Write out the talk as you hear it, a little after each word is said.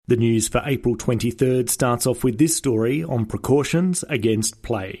The news for April 23rd starts off with this story on precautions against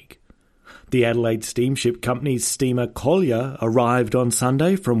plague. The Adelaide Steamship Company's steamer Collier arrived on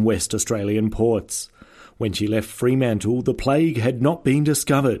Sunday from West Australian ports. When she left Fremantle, the plague had not been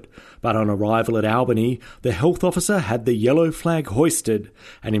discovered, but on arrival at Albany, the health officer had the yellow flag hoisted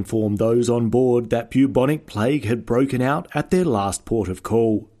and informed those on board that bubonic plague had broken out at their last port of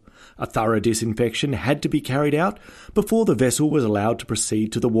call. A thorough disinfection had to be carried out before the vessel was allowed to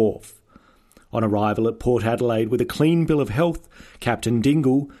proceed to the wharf. On arrival at Port Adelaide with a clean bill of health, Captain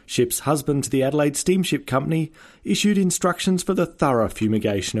Dingle, ship's husband to the Adelaide Steamship Company, issued instructions for the thorough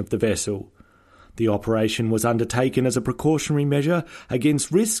fumigation of the vessel. The operation was undertaken as a precautionary measure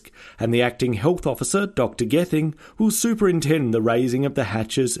against risk, and the acting health officer, Dr. Gething, will superintend the raising of the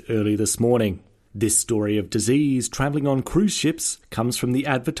hatches early this morning. This story of disease travelling on cruise ships comes from the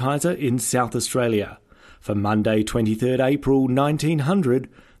Advertiser in South Australia. For Monday, 23rd April 1900,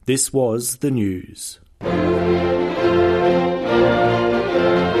 this was the news.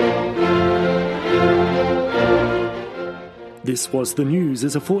 This Was the News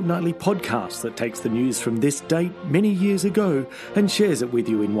is a fortnightly podcast that takes the news from this date many years ago and shares it with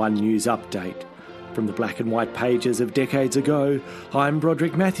you in one news update. From the black and white pages of decades ago, I'm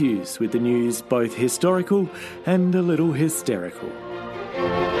Broderick Matthews with the news both historical and a little hysterical.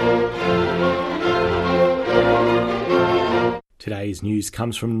 Today's news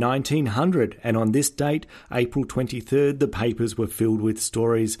comes from 1900, and on this date, April 23rd, the papers were filled with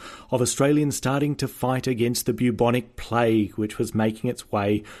stories of Australians starting to fight against the bubonic plague, which was making its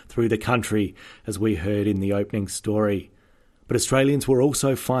way through the country, as we heard in the opening story. But Australians were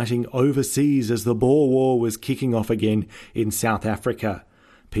also fighting overseas as the Boer War was kicking off again in South Africa.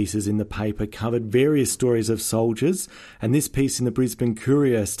 Pieces in the paper covered various stories of soldiers, and this piece in the Brisbane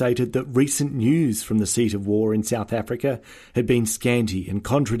Courier stated that recent news from the seat of war in South Africa had been scanty and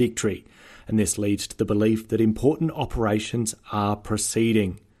contradictory, and this leads to the belief that important operations are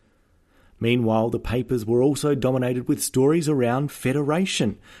proceeding. Meanwhile, the papers were also dominated with stories around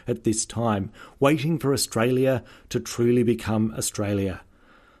federation at this time, waiting for Australia to truly become Australia.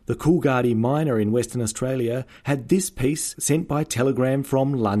 The Coolgardie Miner in Western Australia had this piece sent by telegram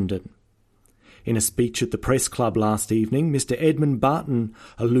from London. In a speech at the Press Club last evening, Mr. Edmund Barton,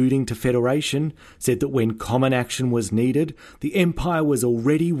 alluding to federation, said that when common action was needed, the empire was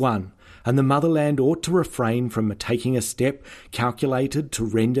already won, and the motherland ought to refrain from taking a step calculated to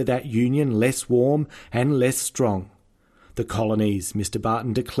render that union less warm and less strong. The colonies, Mr.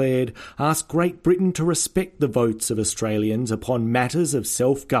 Barton declared, asked Great Britain to respect the votes of Australians upon matters of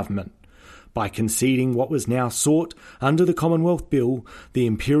self-government. By conceding what was now sought under the Commonwealth Bill, the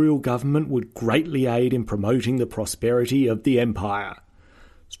Imperial Government would greatly aid in promoting the prosperity of the Empire.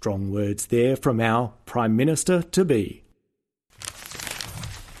 Strong words there from our Prime Minister-to-be.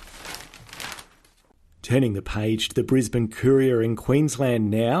 Turning the page to the Brisbane Courier in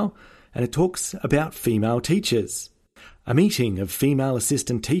Queensland now, and it talks about female teachers. A meeting of female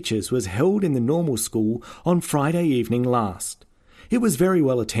assistant teachers was held in the normal school on Friday evening last. It was very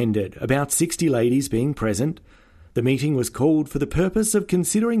well attended, about 60 ladies being present. The meeting was called for the purpose of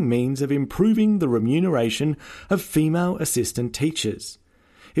considering means of improving the remuneration of female assistant teachers.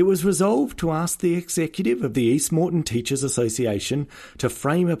 It was resolved to ask the executive of the East Moreton Teachers Association to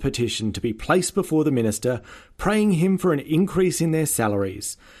frame a petition to be placed before the Minister, praying him for an increase in their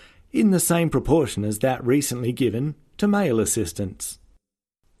salaries, in the same proportion as that recently given to male assistants.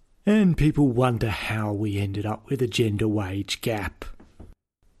 And people wonder how we ended up with a gender wage gap.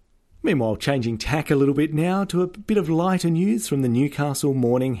 Meanwhile, changing tack a little bit now to a bit of lighter news from the Newcastle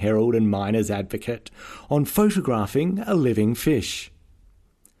Morning Herald and Miners Advocate on photographing a living fish.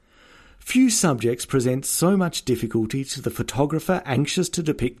 Few subjects present so much difficulty to the photographer anxious to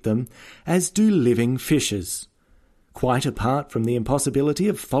depict them as do living fishes. Quite apart from the impossibility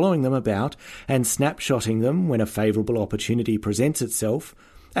of following them about and snapshotting them when a favourable opportunity presents itself,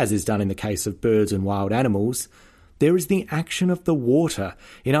 as is done in the case of birds and wild animals, there is the action of the water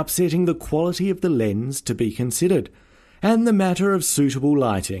in upsetting the quality of the lens to be considered, and the matter of suitable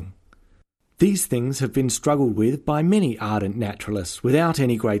lighting. These things have been struggled with by many ardent naturalists without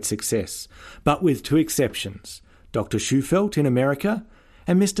any great success, but with two exceptions, Dr. Schufelt in America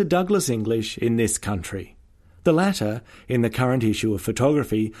and Mr. Douglas English in this country. The latter, in the current issue of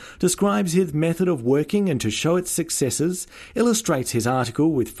Photography, describes his method of working, and to show its successes, illustrates his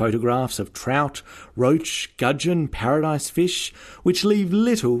article with photographs of trout, roach, gudgeon, paradise fish, which leave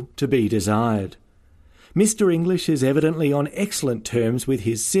little to be desired. Mr. English is evidently on excellent terms with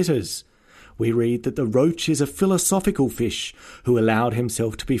his sitters. We read that the roach is a philosophical fish who allowed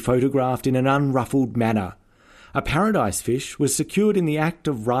himself to be photographed in an unruffled manner. A paradise fish was secured in the act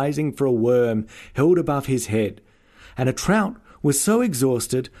of rising for a worm held above his head, and a trout was so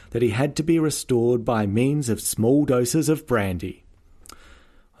exhausted that he had to be restored by means of small doses of brandy.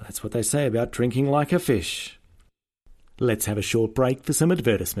 That's what they say about drinking like a fish. Let's have a short break for some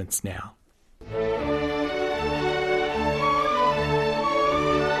advertisements now.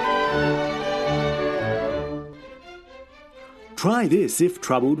 Try this if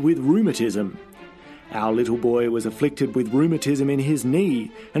troubled with rheumatism. Our little boy was afflicted with rheumatism in his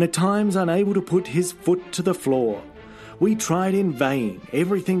knee and at times unable to put his foot to the floor. We tried in vain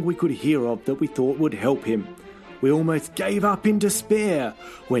everything we could hear of that we thought would help him. We almost gave up in despair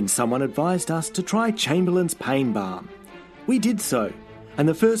when someone advised us to try Chamberlain's Pain Balm. We did so, and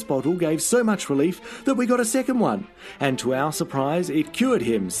the first bottle gave so much relief that we got a second one, and to our surprise it cured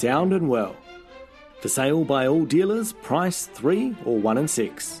him sound and well. For sale by all dealers, price 3 or 1 and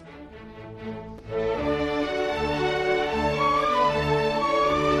 6.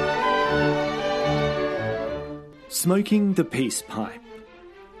 Smoking the peace pipe.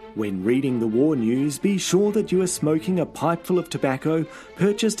 When reading the war news, be sure that you are smoking a pipeful of tobacco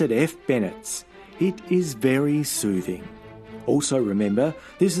purchased at F. Bennett's. It is very soothing. Also remember,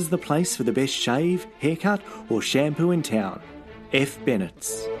 this is the place for the best shave, haircut or shampoo in town. F.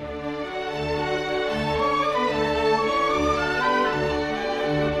 Bennett's.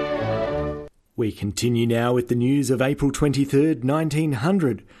 We continue now with the news of April 23rd,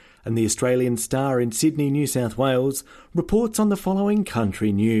 1900, and the Australian Star in Sydney, New South Wales, reports on the following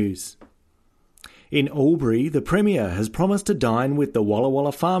country news. In Albury, the Premier has promised to dine with the Walla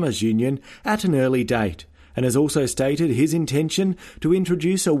Walla Farmers Union at an early date, and has also stated his intention to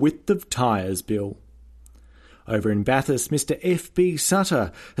introduce a width of tyres bill. Over in Bathurst, Mr F.B.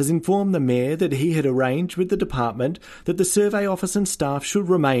 Sutter has informed the Mayor that he had arranged with the department that the survey office and staff should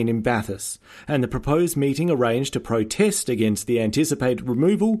remain in Bathurst, and the proposed meeting arranged to protest against the anticipated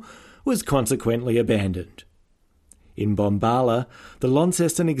removal was consequently abandoned. In Bombala, the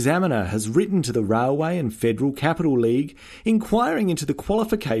Launceston Examiner has written to the Railway and Federal Capital League inquiring into the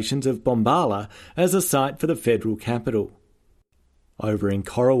qualifications of Bombala as a site for the Federal Capital. Over in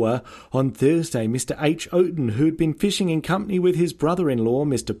Corowa, on Thursday, Mr H. Oaten, who had been fishing in company with his brother-in-law,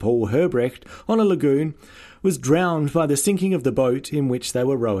 Mr Paul Herbrecht, on a lagoon, was drowned by the sinking of the boat in which they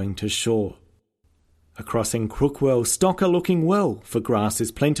were rowing to shore. Across in Crookwell, stock are looking well, for grass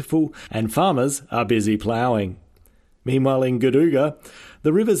is plentiful and farmers are busy ploughing. Meanwhile in Gaduga,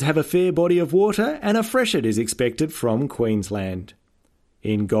 the rivers have a fair body of water and a freshet is expected from Queensland.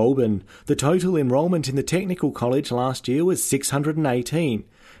 In Goulburn, the total enrolment in the Technical College last year was 618,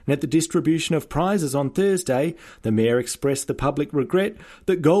 and at the distribution of prizes on Thursday, the Mayor expressed the public regret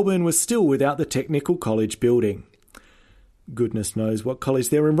that Goulburn was still without the Technical College building. Goodness knows what college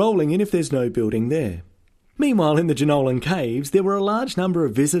they're enrolling in if there's no building there. Meanwhile, in the Jenolan Caves, there were a large number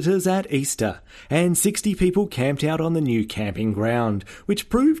of visitors at Easter, and 60 people camped out on the new camping ground, which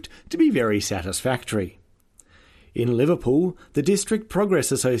proved to be very satisfactory. In Liverpool, the District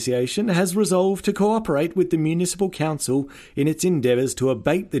Progress Association has resolved to cooperate with the Municipal Council in its endeavours to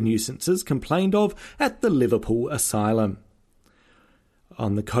abate the nuisances complained of at the Liverpool Asylum.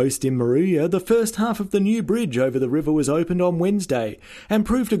 On the coast in Moruya, the first half of the new bridge over the river was opened on Wednesday and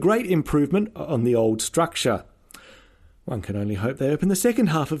proved a great improvement on the old structure. One can only hope they open the second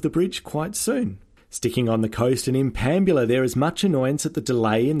half of the bridge quite soon. Sticking on the coast and in Pambula, there is much annoyance at the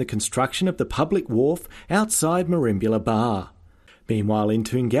delay in the construction of the public wharf outside Merimbula Bar. Meanwhile, in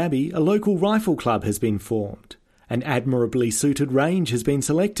Toongabbie, a local rifle club has been formed. An admirably suited range has been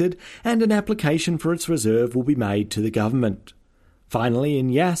selected and an application for its reserve will be made to the government. Finally, in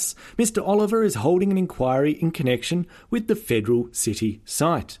Yass, Mr Oliver is holding an inquiry in connection with the Federal City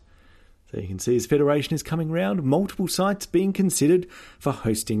site. So you can see as Federation is coming round, multiple sites being considered for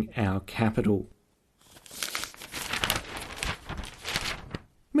hosting our capital.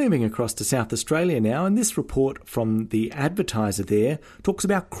 Moving across to South Australia now, and this report from the Advertiser there talks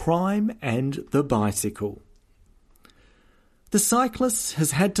about crime and the bicycle. The cyclist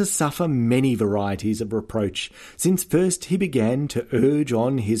has had to suffer many varieties of reproach since first he began to urge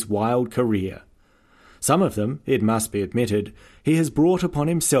on his wild career. Some of them, it must be admitted, he has brought upon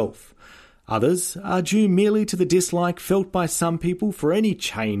himself. Others are due merely to the dislike felt by some people for any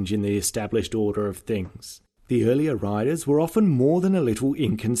change in the established order of things. The earlier riders were often more than a little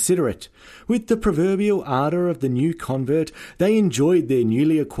inconsiderate. With the proverbial ardour of the new convert, they enjoyed their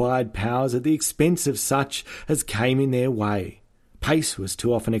newly acquired powers at the expense of such as came in their way. Pace was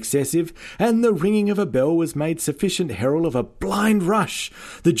too often excessive, and the ringing of a bell was made sufficient herald of a blind rush,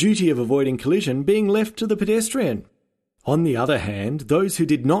 the duty of avoiding collision being left to the pedestrian. On the other hand, those who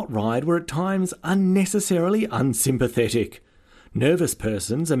did not ride were at times unnecessarily unsympathetic. Nervous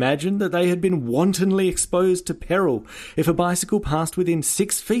persons imagined that they had been wantonly exposed to peril if a bicycle passed within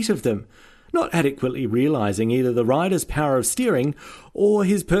 6 feet of them, not adequately realising either the rider's power of steering or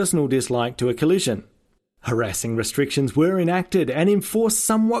his personal dislike to a collision. Harassing restrictions were enacted and enforced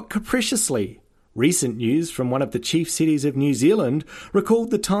somewhat capriciously. Recent news from one of the chief cities of New Zealand recalled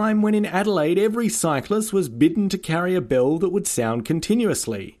the time when in Adelaide every cyclist was bidden to carry a bell that would sound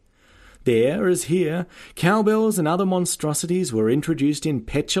continuously. There, as here, cowbells and other monstrosities were introduced in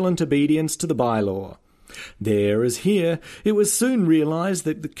petulant obedience to the bylaw. There, as here, it was soon realised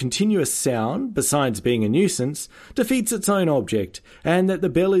that the continuous sound, besides being a nuisance, defeats its own object, and that the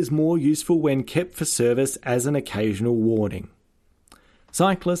bell is more useful when kept for service as an occasional warning.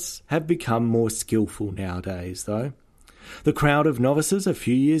 Cyclists have become more skillful nowadays, though. The crowd of novices a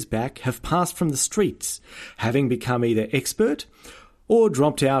few years back have passed from the streets, having become either expert or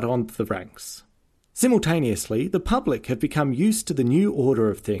dropped out onto the ranks. Simultaneously, the public have become used to the new order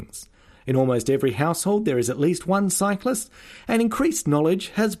of things. In almost every household there is at least one cyclist, and increased knowledge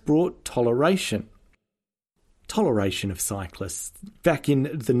has brought toleration. Toleration of cyclists. Back in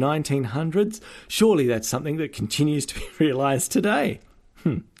the 1900s, surely that's something that continues to be realised today.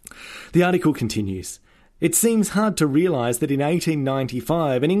 The article continues. It seems hard to realise that in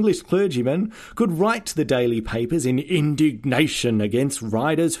 1895 an English clergyman could write to the daily papers in indignation against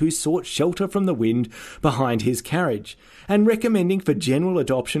riders who sought shelter from the wind behind his carriage, and recommending for general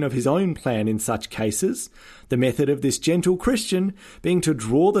adoption of his own plan in such cases, the method of this gentle Christian being to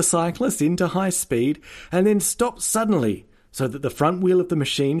draw the cyclist into high speed and then stop suddenly so that the front wheel of the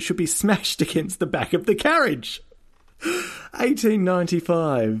machine should be smashed against the back of the carriage.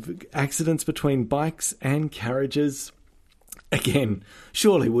 1895, accidents between bikes and carriages. Again,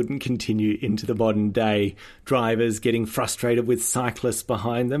 surely wouldn't continue into the modern day, drivers getting frustrated with cyclists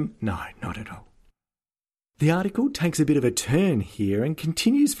behind them. No, not at all. The article takes a bit of a turn here and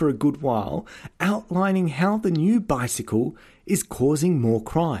continues for a good while, outlining how the new bicycle is causing more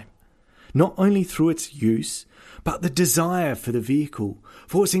crime. Not only through its use, but the desire for the vehicle,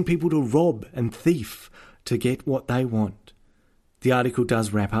 forcing people to rob and thief to get what they want. The article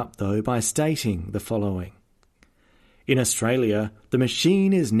does wrap up, though, by stating the following. In Australia, the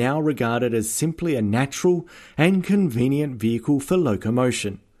machine is now regarded as simply a natural and convenient vehicle for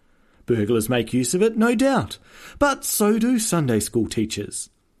locomotion. Burglars make use of it, no doubt, but so do Sunday school teachers.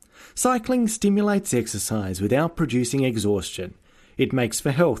 Cycling stimulates exercise without producing exhaustion. It makes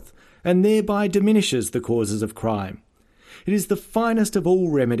for health, and thereby diminishes the causes of crime. It is the finest of all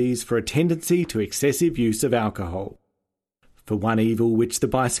remedies for a tendency to excessive use of alcohol. For one evil which the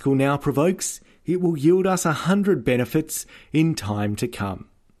bicycle now provokes, it will yield us 100 benefits in time to come.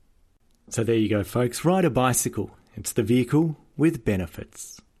 So there you go, folks. Ride a bicycle. It's the vehicle with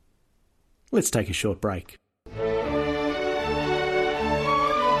benefits. Let's take a short break.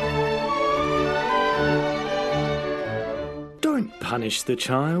 Don't punish the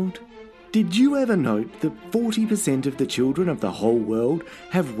child. Did you ever note that 40% of the children of the whole world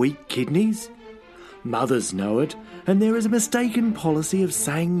have weak kidneys? Mothers know it, and there is a mistaken policy of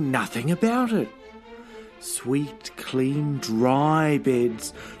saying nothing about it. Sweet, clean, dry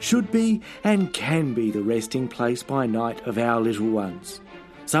beds should be and can be the resting place by night of our little ones.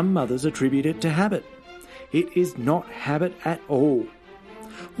 Some mothers attribute it to habit. It is not habit at all.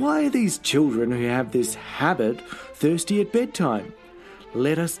 Why are these children who have this habit thirsty at bedtime?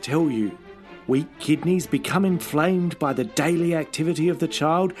 Let us tell you, weak kidneys become inflamed by the daily activity of the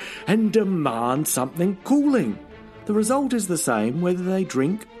child and demand something cooling. The result is the same whether they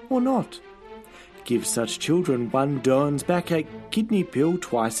drink or not. Give such children one Doan's backache kidney pill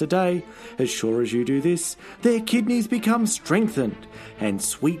twice a day. As sure as you do this, their kidneys become strengthened, and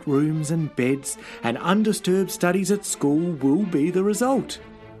sweet rooms and beds and undisturbed studies at school will be the result.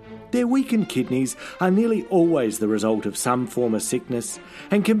 Their weakened kidneys are nearly always the result of some form of sickness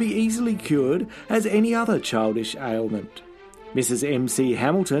and can be easily cured as any other childish ailment. Mrs. M.C.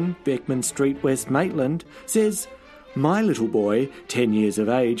 Hamilton, Beckman Street, West Maitland, says, "My little boy, 10 years of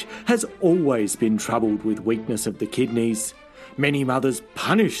age, has always been troubled with weakness of the kidneys. Many mothers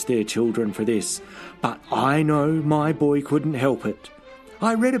punish their children for this, but I know my boy couldn't help it.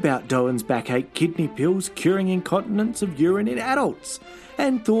 I read about Doan's backache kidney pills curing incontinence of urine in adults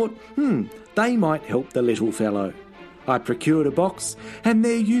and thought, they might help the little fellow. I procured a box and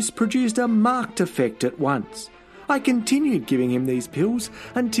their use produced a marked effect at once. I continued giving him these pills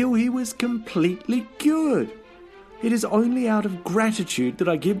until he was completely cured. It is only out of gratitude that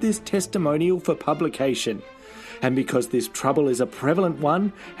I give this testimonial for publication, and because this trouble is a prevalent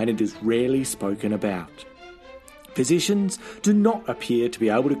one and it is rarely spoken about." Physicians do not appear to be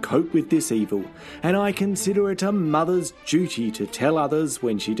able to cope with this evil, and I consider it a mother's duty to tell others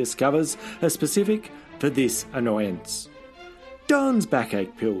when she discovers a specific for this annoyance. Doan's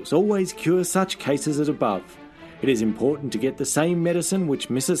backache pills always cure such cases as above. It is important to get the same medicine which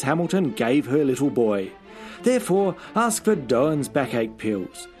Mrs. Hamilton gave her little boy. Therefore, ask for Doan's backache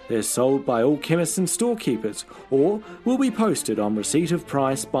pills. They're sold by all chemists and storekeepers, or will be posted on receipt of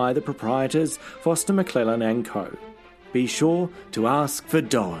price by the proprietors Foster McClellan and Co. Be sure to ask for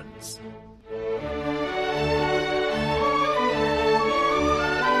Doan's.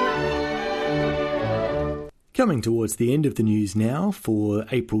 Coming towards the end of the news now for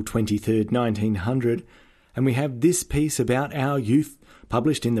April 23rd, 1900, and we have this piece about our youth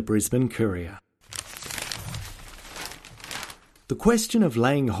published in the Brisbane Courier. The question of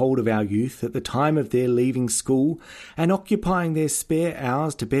laying hold of our youth at the time of their leaving school and occupying their spare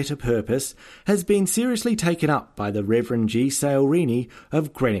hours to better purpose has been seriously taken up by the Reverend G. Sale Reaney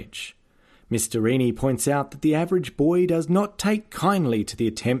of Greenwich. Mr. Reaney points out that the average boy does not take kindly to the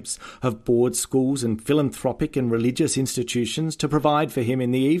attempts of board schools and philanthropic and religious institutions to provide for him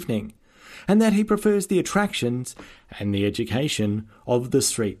in the evening, and that he prefers the attractions and the education of the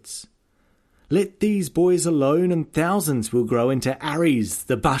streets. Let these boys alone and thousands will grow into Arries,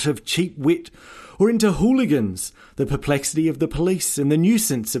 the butt of cheap wit, or into hooligans, the perplexity of the police and the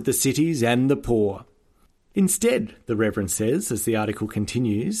nuisance of the cities and the poor. Instead, the Reverend says, as the article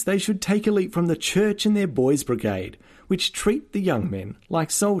continues, they should take a leap from the church and their boys' brigade, which treat the young men like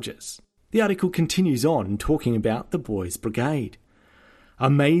soldiers. The article continues on talking about the boys' brigade.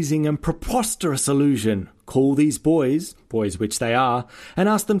 Amazing and preposterous illusion. Call these boys which they are, and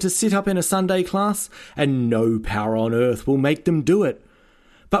ask them to sit up in a Sunday class, and no power on earth will make them do it.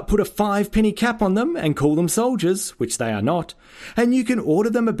 But put a 5-penny cap on them and call them soldiers, which they are not, and you can order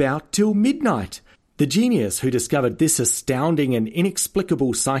them about till midnight. The genius who discovered this astounding and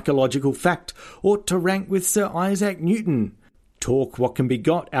inexplicable psychological fact ought to rank with Sir Isaac Newton. Talk what can be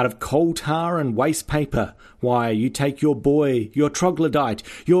got out of coal tar and waste paper. Why, you take your boy, your troglodyte,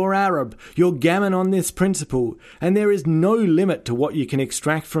 your Arab, your gammon on this principle, and there is no limit to what you can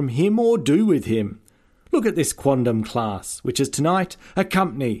extract from him or do with him. Look at this quondam class, which is tonight a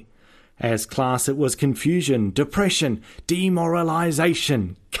company. As class it was confusion, depression,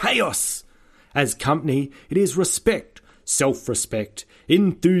 demoralisation, chaos. As company it is respect, self-respect,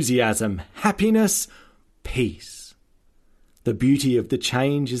 enthusiasm, happiness, peace. The beauty of the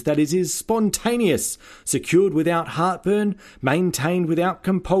change is that it is spontaneous, secured without heartburn, maintained without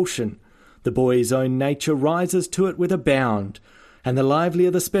compulsion. The boy's own nature rises to it with a bound, and the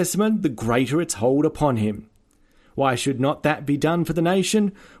livelier the specimen, the greater its hold upon him. Why should not that be done for the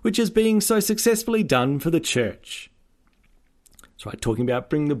nation, which is being so successfully done for the church? That's right, talking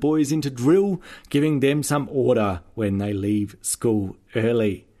about bringing the boys into drill, giving them some order when they leave school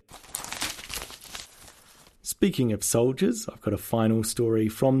early. Speaking of soldiers, I've got a final story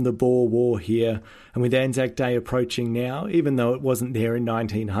from the Boer War here, and with Anzac Day approaching now, even though it wasn't there in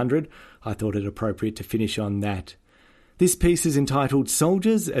 1900, I thought it appropriate to finish on that. This piece is entitled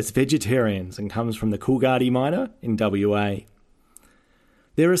Soldiers as Vegetarians and comes from the Coolgardie Miner in WA.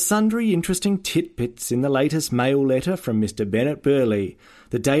 There are sundry interesting titbits in the latest mail letter from Mr. Bennett Burleigh,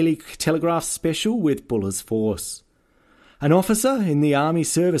 the Daily Telegraph special with Buller's Force. An officer in the Army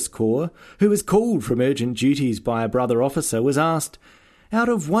Service Corps, who was called from urgent duties by a brother officer, was asked, "Out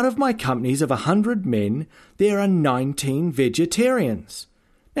of one of my companies of 100 men, there are 19 vegetarians.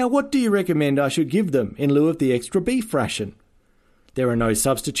 Now what do you recommend I should give them in lieu of the extra beef ration?" "There are no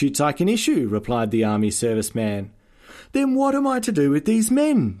substitutes I can issue," replied the Army serviceman. "Then what am I to do with these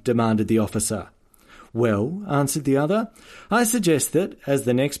men?" demanded the officer. "Well," answered the other, "I suggest that, as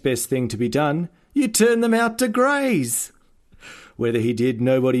the next best thing to be done, you turn them out to graze." Whether he did,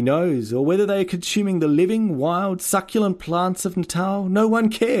 nobody knows, or whether they are consuming the living, wild, succulent plants of Natal, no one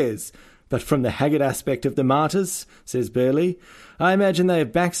cares. But from the haggard aspect of the martyrs, says Burleigh, I imagine they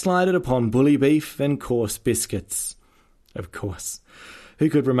have backslided upon bully beef and coarse biscuits. Of course, who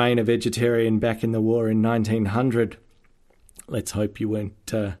could remain a vegetarian back in the war in 1900? Let's hope you weren't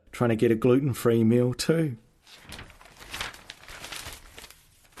trying to get a gluten-free meal too.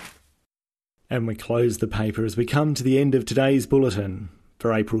 And we close the paper as we come to the end of today's bulletin.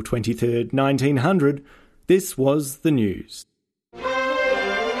 For April 23rd, 1900, this was the news.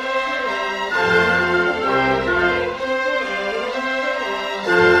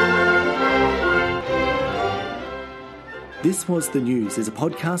 This Was the News is a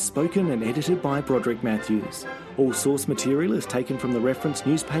podcast spoken and edited by Broderick Matthews. All source material is taken from the referenced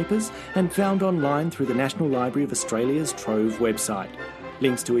newspapers and found online through the National Library of Australia's Trove website.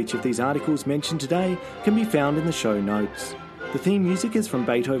 Links to each of these articles mentioned today can be found in the show notes. The theme music is from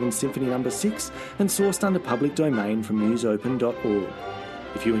Beethoven's Symphony No. 6 and sourced under public domain from museopen.org.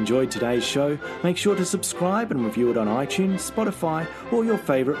 If you enjoyed today's show, make sure to subscribe and review it on iTunes, Spotify, or your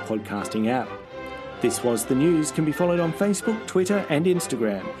favourite podcasting app. This Was The News can be followed on Facebook, Twitter and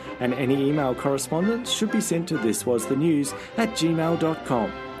Instagram, and any email correspondence should be sent to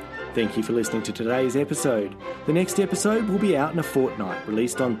thiswasthenews@gmail.com. Thank you for listening to today's episode. The next episode will be out in a fortnight,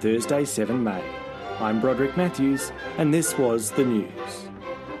 released on Thursday, 7 May. I'm Broderick Matthews, and this was The News.